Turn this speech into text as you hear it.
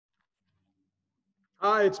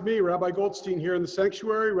Hi, it's me, Rabbi Goldstein, here in the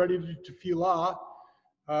sanctuary, ready to do Tefillah.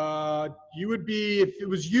 You would be, if it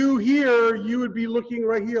was you here, you would be looking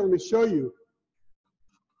right here. Let me show you.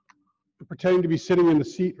 You're pretending to be sitting in the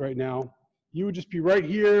seat right now. You would just be right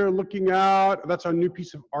here looking out. That's our new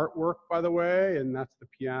piece of artwork, by the way, and that's the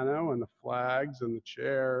piano and the flags and the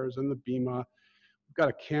chairs and the bima. We've got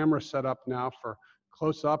a camera set up now for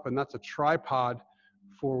close up, and that's a tripod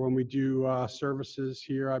for when we do services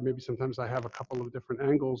here. Maybe sometimes I have a couple of different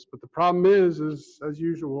angles, but the problem is as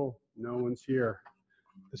usual, no one's here.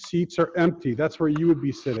 The seats are empty. That's where you would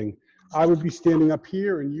be sitting. I would be standing up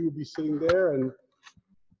here and you would be sitting there, and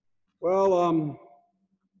well,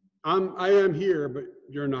 I am here, but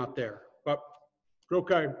you're not there. But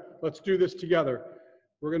okay, let's do this together.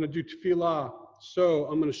 We're gonna do Tefillah. So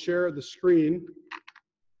I'm gonna share the screen.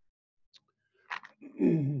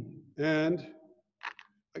 And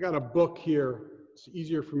I got a book here. It's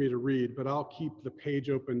easier for me to read, but I'll keep the page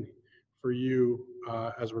open for you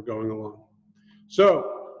as we're going along.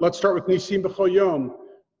 So let's start with Nisim B'chol Yom.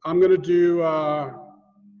 I'm going to do,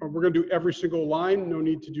 we're going to do every single line. No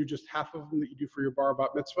need to do just half of them that you do for your bar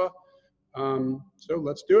bat mitzvah. So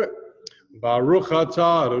let's do it. Baruch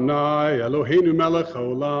atah Adonai Eloheinu melech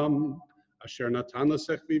haolam asher natan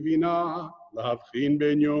l'sech v'bina lahavchin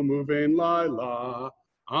ben yom uvein laila.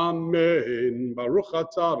 Amen. Baruch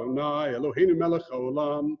atah Adonai Eloheinu melech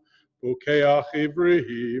haolam pokeach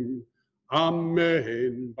ivrim.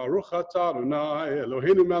 Amen. Baruch atah Adonai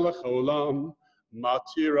Eloheinu melech haolam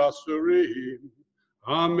matir asurim.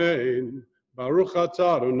 Amen. Baruch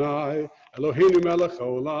atah Adonai Eloheinu melech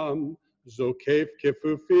haolam zokef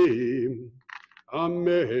kefufim.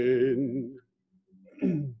 Amen.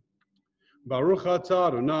 Baruch atah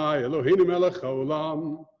Adonai Eloheinu melech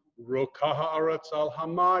haolam rokah haaretz al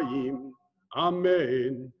hamayim.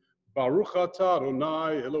 Amen. Baruch atah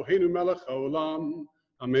Adonai Eloheinu melech haolam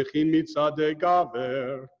hamechin mitzadei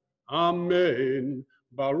gaver. Amen.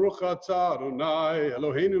 Baruch atah Adonai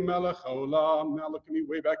Eloheinu melech haolam. Now look at me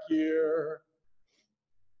way back here.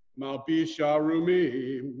 Malbish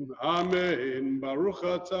arumim. Amen. Baruch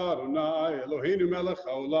atah Adonai Eloheinu melech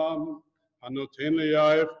haolam hanoten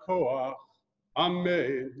li'ayef koach.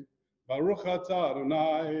 Amen. Baruch atah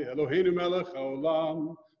Adonai Eloheinu melech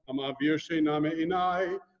haolam hamavir sheina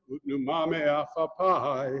me'inai utnuma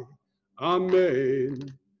me'afapai.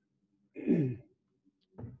 Amen.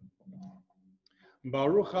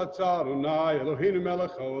 Baruch atah Adonai Eloheinu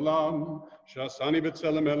melech haolam shasani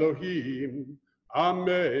b'tzelem Elohim.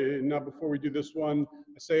 Amen. Now before we do this one,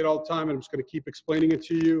 I say it all the time and I'm just going to keep explaining it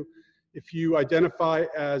to you. If you identify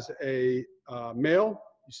as a male,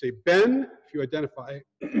 you say ben. If you identify,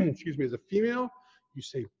 excuse me, as a female, you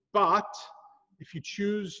say bat. If you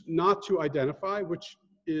choose not to identify, which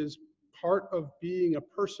is part of being a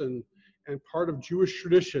person and part of Jewish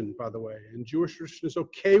tradition, by the way, and Jewish tradition is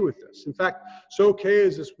okay with this. In fact, so okay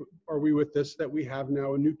is this, are we with this, that we have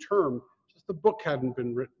now a new term. Just the book hadn't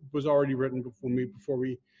been written, was already written before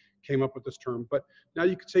we came up with this term. But now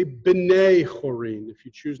you could say b'nei chorin if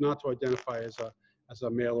you choose not to identify as a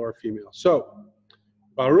male or a female. So,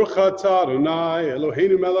 Baruch atah Adonai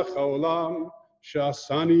Eloheinu melech haolam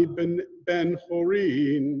shasani ben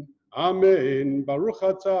chorin. Amen. Baruch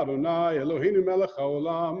atah Adonai Eloheinu melech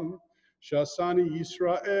haolam shasani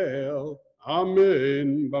Yisrael.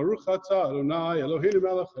 Amen. Baruch atah Adonai Eloheinu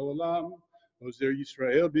melech haolam ozer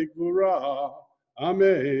Yisrael b'gvura.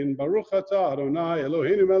 Amen. Baruch atah Adonai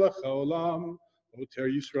Eloheinu melech haolam oter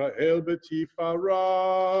Yisrael b'tifara.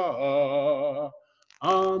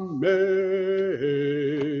 Amen.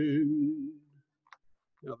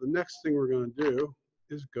 Now the next thing we're going to do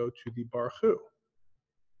is go to the Baruch Hu.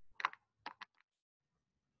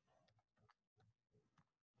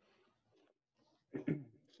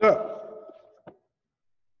 So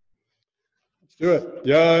let's do it.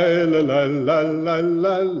 Ya la la la la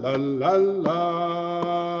la la la la.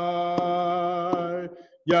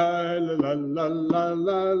 Ya la la la la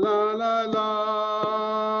la la la la.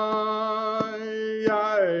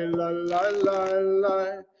 Ya la la la la.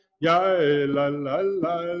 Ya la la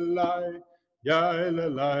la la. Ya la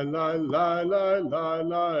la la la la la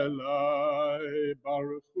la la.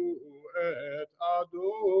 Baruch Hu et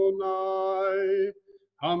Adonai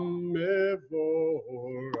Hamevorach.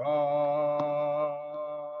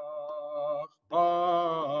 Baruch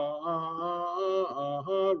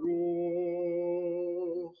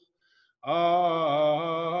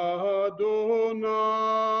Adonai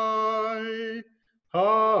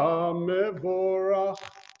Hamevorach.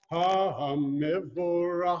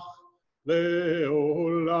 Hamevorach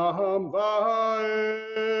leolam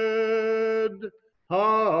vaed.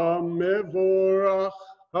 Hamevorach,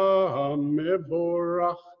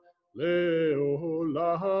 HaMevorach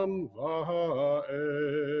Le'olam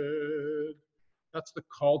Va'ed. That's the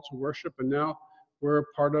call to worship. And now we're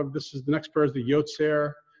part of, this is the next prayer is the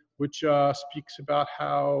Yotzer, which speaks about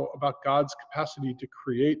God's capacity to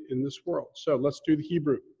create in this world. So let's do the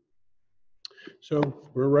Hebrew. So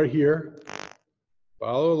we're right here.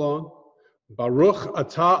 Follow along. Baruch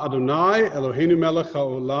atah Adonai Eloheinu melech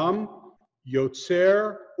haolam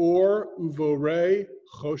Yotzer or uvorei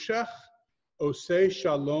choshech osei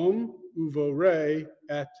shalom uvorei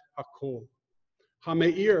et hakol.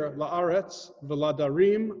 Hameir la'aretz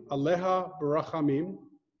v'ladarim aleha barachamim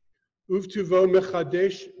uvtuvo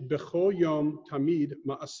mechadesh bechol yom tamid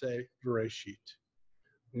ma'aseh v'reshit.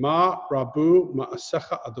 Ma rabu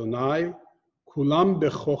ma'asecha Adonai kulam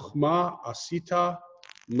bechochma asita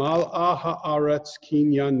mal'a ha'aretz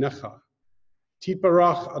kinyanecha.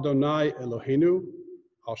 Tiparach Adonai Eloheinu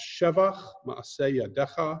al shevach ma'aseh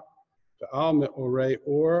yadecha ve'al me'orei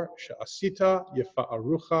or she'asita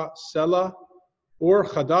yefa'arucha sela or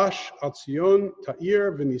chadash al Tzion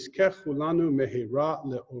ta'ir v'nizkech ulanu mehira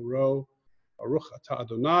le'oro Baruch atah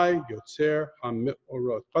Adonai Yotzer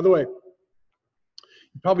ha'me'orot. By the way,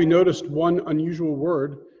 you probably noticed one unusual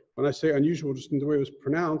word. When I say unusual, just in the way it was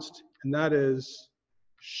pronounced, and that is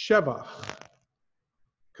shevach.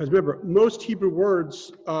 Because remember, most Hebrew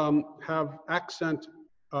words have accent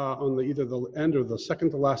on either the end or the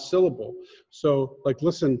second to last syllable. So, like,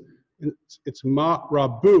 listen, it's ma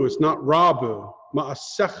rabu, it's not rabu.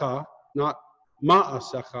 Ma'asecha, not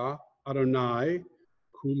ma'asecha. Adonai,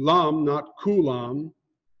 kulam, not kulam.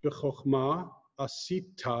 B'chochma,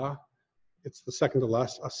 asita. It's the second to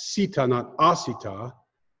last. Asita, not asita.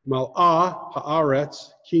 Mal'ah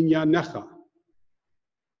ha'aretz kinyanecha.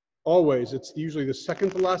 Always, it's usually the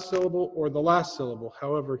second to last syllable or the last syllable.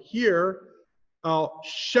 However, here, al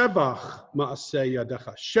shevach ma'aseh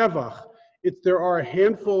yadecha. Shevach. There are a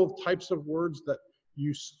handful of types of words that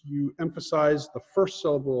you emphasize the first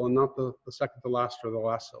syllable and not the second to last or the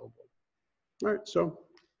last syllable. All right, so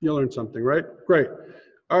you learned something, right? Great.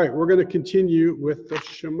 All right, we're going to continue with the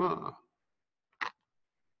Shema.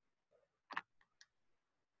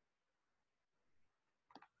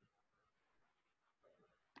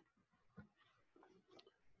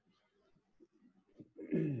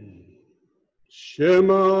 Shema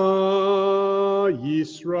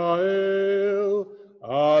Yisrael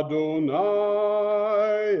Adonai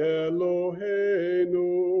Eloheinu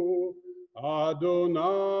Adonai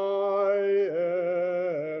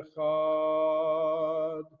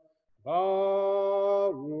Echad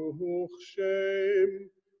Baruch Shem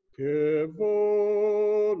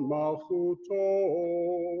Kevod Malchuto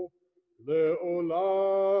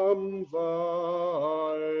Le'olam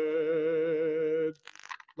Va'ed.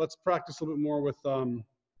 Let's practice a little bit more with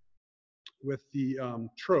the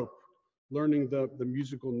trope, learning the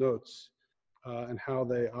musical notes and how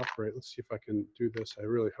they operate. Let's see if I can do this. I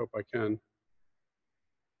really hope I can.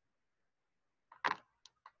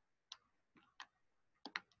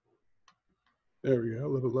 There we go, a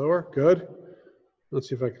little bit lower, good. Let's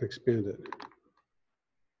see if I can expand it.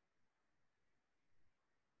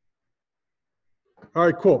 All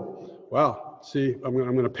right, cool. Wow. See, I'm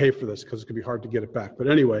going to pay for this because it's going to be hard to get it back. But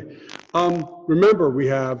anyway, remember we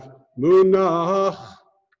have Munach,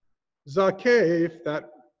 Zakef,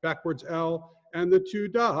 that backwards L, and the two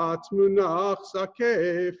dots, Munach,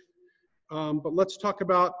 Zakef. But let's talk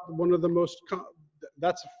about one of the most,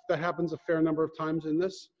 that happens a fair number of times in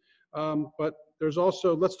this. But there's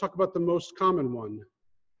also, let's talk about the most common one,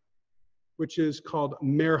 which is called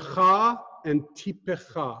Mercha and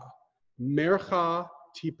Tipecha. Mercha,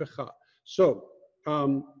 Tipecha. So,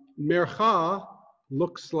 Mercha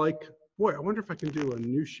looks like, boy, I wonder if I can do a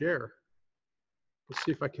new share. Let's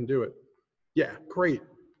see if I can do it. Yeah, great.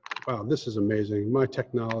 Wow, this is amazing. My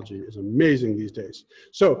technology is amazing these days.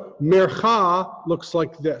 So, Mercha looks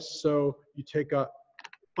like this. So, you take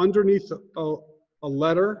underneath a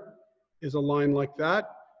letter is a line like that,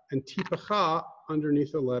 and Tipecha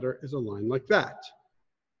underneath a letter is a line like that.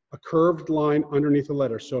 A curved line underneath a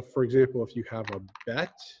letter. So, for example, if you have a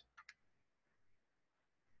bet,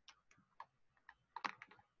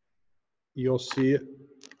 you'll see it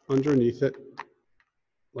underneath it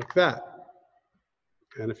like that.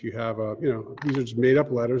 And if you have these are just made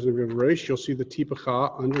up letters, and if you have a resh, you'll see the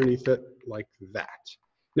tipacha underneath it like that.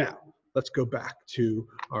 Now, let's go back to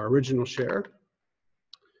our original share,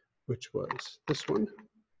 which was this one.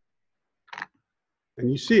 And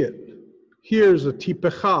you see it. Here's a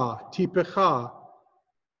tipecha, tipecha.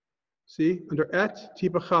 See, under et,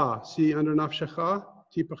 tipecha. See, under nafshecha,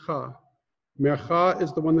 tipecha. Mercha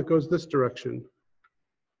is the one that goes this direction.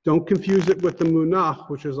 Don't confuse it with the munach,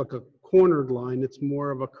 which is like a cornered line. It's more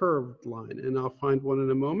of a curved line. And I'll find one in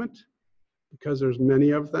a moment because there's many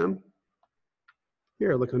of them.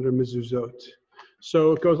 Here, look under mezuzot.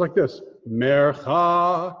 So it goes like this.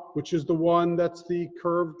 Mercha, which is the one that's the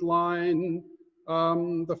curved line,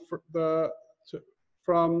 from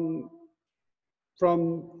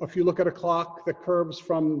if you look at a clock that curves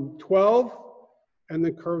from 12 and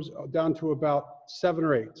then curves down to about 7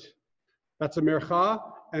 or 8. That's a mercha.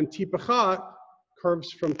 And tipacha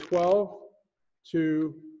curves from 12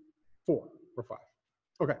 to 4 or 5.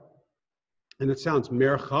 Okay. And it sounds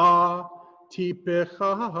mercha,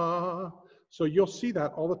 tipacha. So you'll see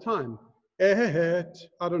that all the time. Et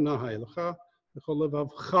Adonai lecha, v'chol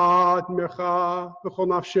levavcha mercha, v'chol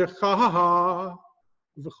nafshecha,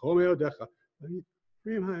 v'chol meodecha.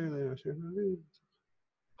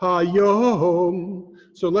 Hayom.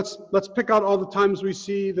 So let's pick out all the times we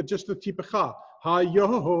see just the tipacha.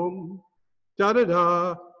 Hayom, da da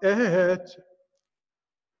da, et,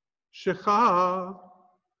 shecha,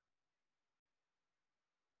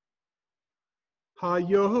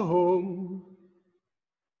 hayom,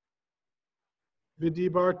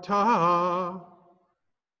 v'dibarta,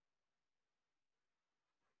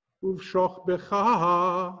 uvshoch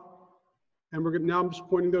becha. And now I'm just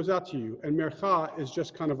pointing those out to you. And mercha is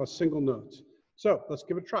just kind of a single note. So let's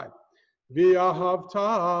give it a try.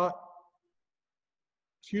 V'ahavta.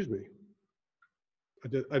 Excuse me. I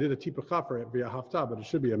did a tipacha for it, v'ahavta, but it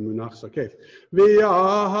should be a munach sakef.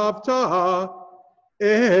 V'ahavta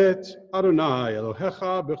et Adonai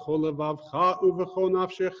Elohecha b'chol levavcha uv'chol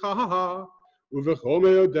nafshecha uv'chol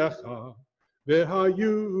meodecha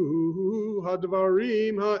v'hayu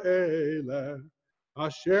hadvarim ha'eleh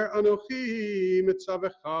Asher anochi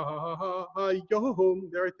mitzavecha hayom,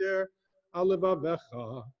 right there,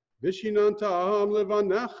 alevavecha, vishinantam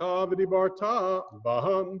levanecha v'dibarta,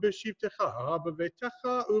 baham b'shivtecha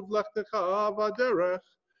b'vetecha uvlechtecha v'derech,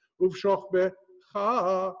 uvshoch becha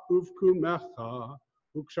uvkumecha,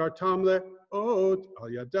 ukshartam leot al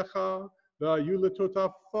yadecha, v'ayu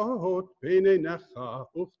letotafot b'neinecha,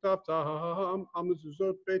 uchtavtam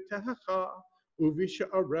amezuzot betecha,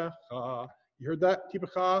 uvisha'arecha. You heard that?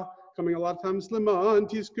 Tipacha coming a lot of times. Leman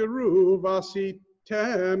tiskeru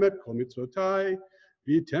vasitem et kol mitzvotai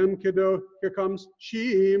vitem kedo. Here comes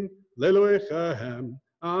Shim leloechem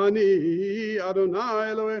ani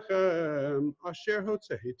Adonai Elohechem asher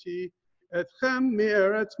hotzehiti etchem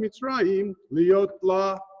me'eretz Mitzrayim liot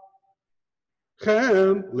la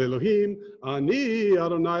chem lelohim ani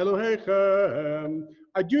Adonai Elohechem.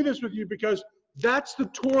 I do this with you because that's the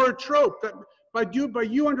Torah trope. That by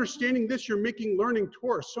you understanding this, you're making learning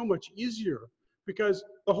Torah so much easier because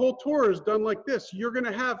the whole Torah is done like this. You're going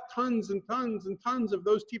to have tons and tons and tons of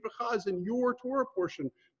those tipachas in your Torah portion.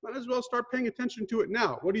 Might as well start paying attention to it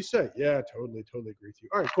now. What do you say? Yeah, totally agree with you.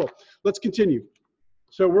 All right, cool. Let's continue.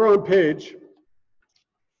 So we're on page,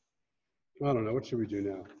 I don't know, what should we do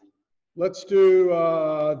now? Let's do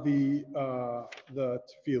the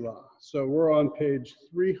Tefillah. So we're on page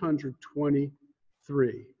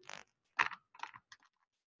 323.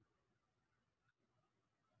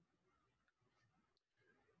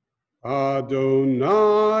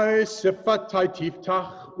 Adonai sifatai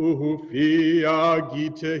tiftach uhufi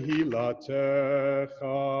agite hilatecha.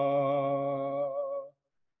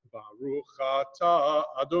 Baruch ata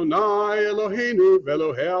Adonai Eloheinu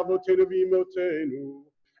ve'Elohei avotenu v'imotenu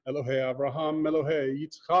Elohei Abraham Elohei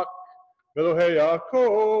Yitzchak ve'Elohei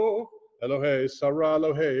Yaakov Elohei Sarah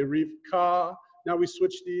Elohei Rivka. Now we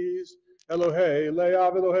switch these. Elohei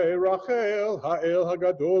Leah Elohei Rachel Ha'el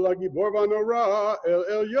Hagadol Hagibor Vanora El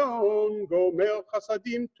Elyon Gomel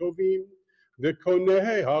Chasadim Tovim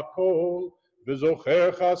V'konei Hakol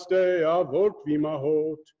V'zocher Chasdei Avot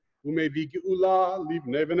V'imahot Umevi Geula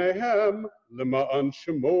Livnei V'neihem Lema'an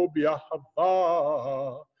Shemo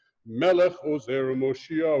B'Yahava Melech Ozer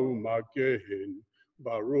Moshiach U'Magen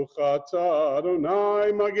Baruch Atah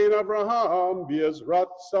Adonai Magen Avraham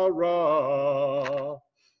B'Ezrat Sarah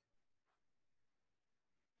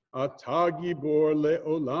Ata gibor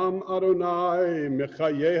le'olam Adonai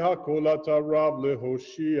mechayei hakol ata rav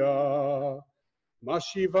lehoshia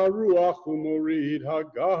mashiva ruach umorid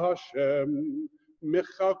hagah Hashem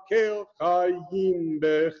mechakel chayim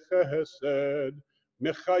bechesed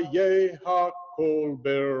mechayei hakol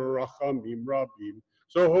berachamim rabim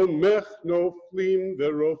zohomech noflim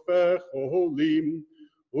verofech oholim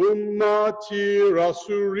umatir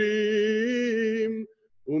asurim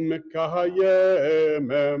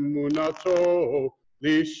Umekayem emunato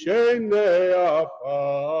lishenei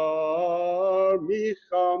afar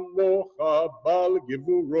michamocha bal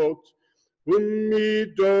gevurot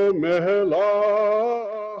umido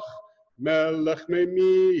melach, melech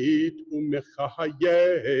memit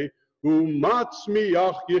umechaye,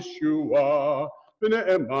 umatzmiach Yeshua,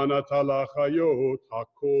 v'ne'emanat alachayot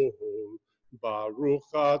hakol.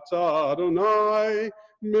 Baruch atah Adonai,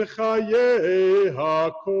 mechaye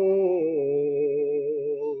hakol.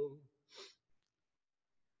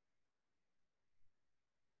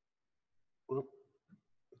 Well,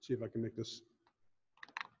 let's see if I can make this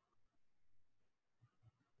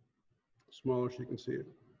smaller so you can see it.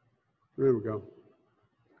 There we go.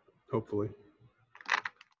 Hopefully.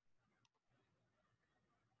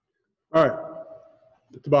 All right.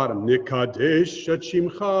 At the bottom, Nikadesh et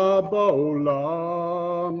shimcha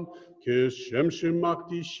ba'olam, kishem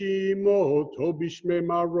shemakdishim oto bishmei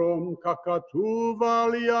marom, kakatuv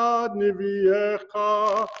al yad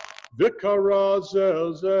neviecha, v'kara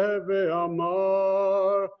zel zeh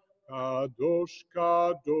ve'amar, kadosh,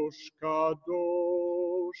 kadosh,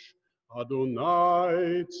 kadosh,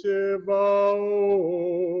 Adonai tzevaot,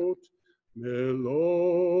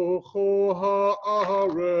 melocho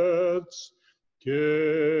ha'aretz,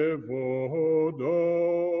 Kevodo,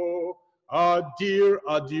 Adir,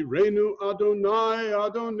 Adirenu, Adonai,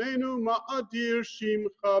 Adonenu, Ma'adir,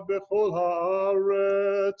 Shimcha, Bechol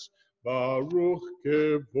Haaretz, Baruch,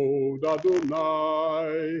 Kevod,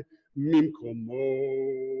 Adonai, Mimkomo,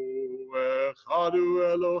 Echadu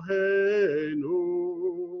Eloheinu,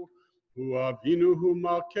 Hu Avinu, Hu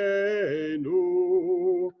Malkeinu,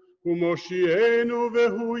 Hu Moshienu,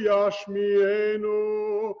 Vehu Yashmienu,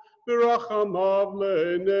 Berachamav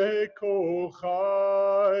le'nei kol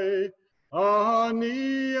chai,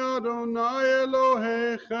 Ani Adonai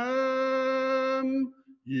Elohechem,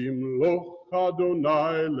 Yimloch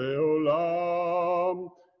Adonai le'olam,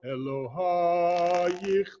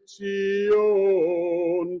 Elohayich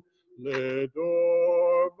Tzion,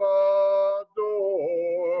 ledor vador,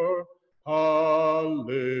 Hallelujah,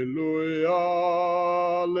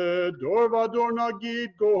 ledor vador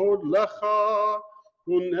nagid god lecha,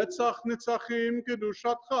 ונצח נצחים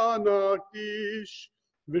קדושתך נקדיש,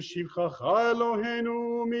 ושבחך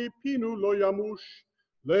אלוהינו מפינו לא ימוש,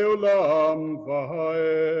 לעולם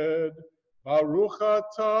ועד. ברוך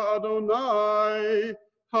אתה אדוני,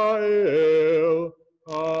 האל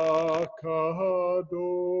הקדוש.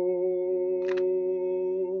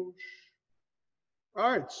 All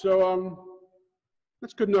right, so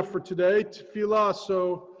that's good enough for today. Tefillah,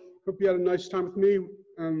 so hope you had a nice time with me,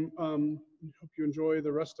 and hope you enjoy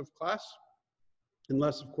the rest of class.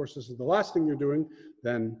 Unless, of course, this is the last thing you're doing,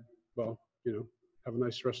 then, well, have a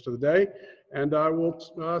nice rest of the day, and I will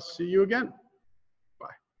see you again.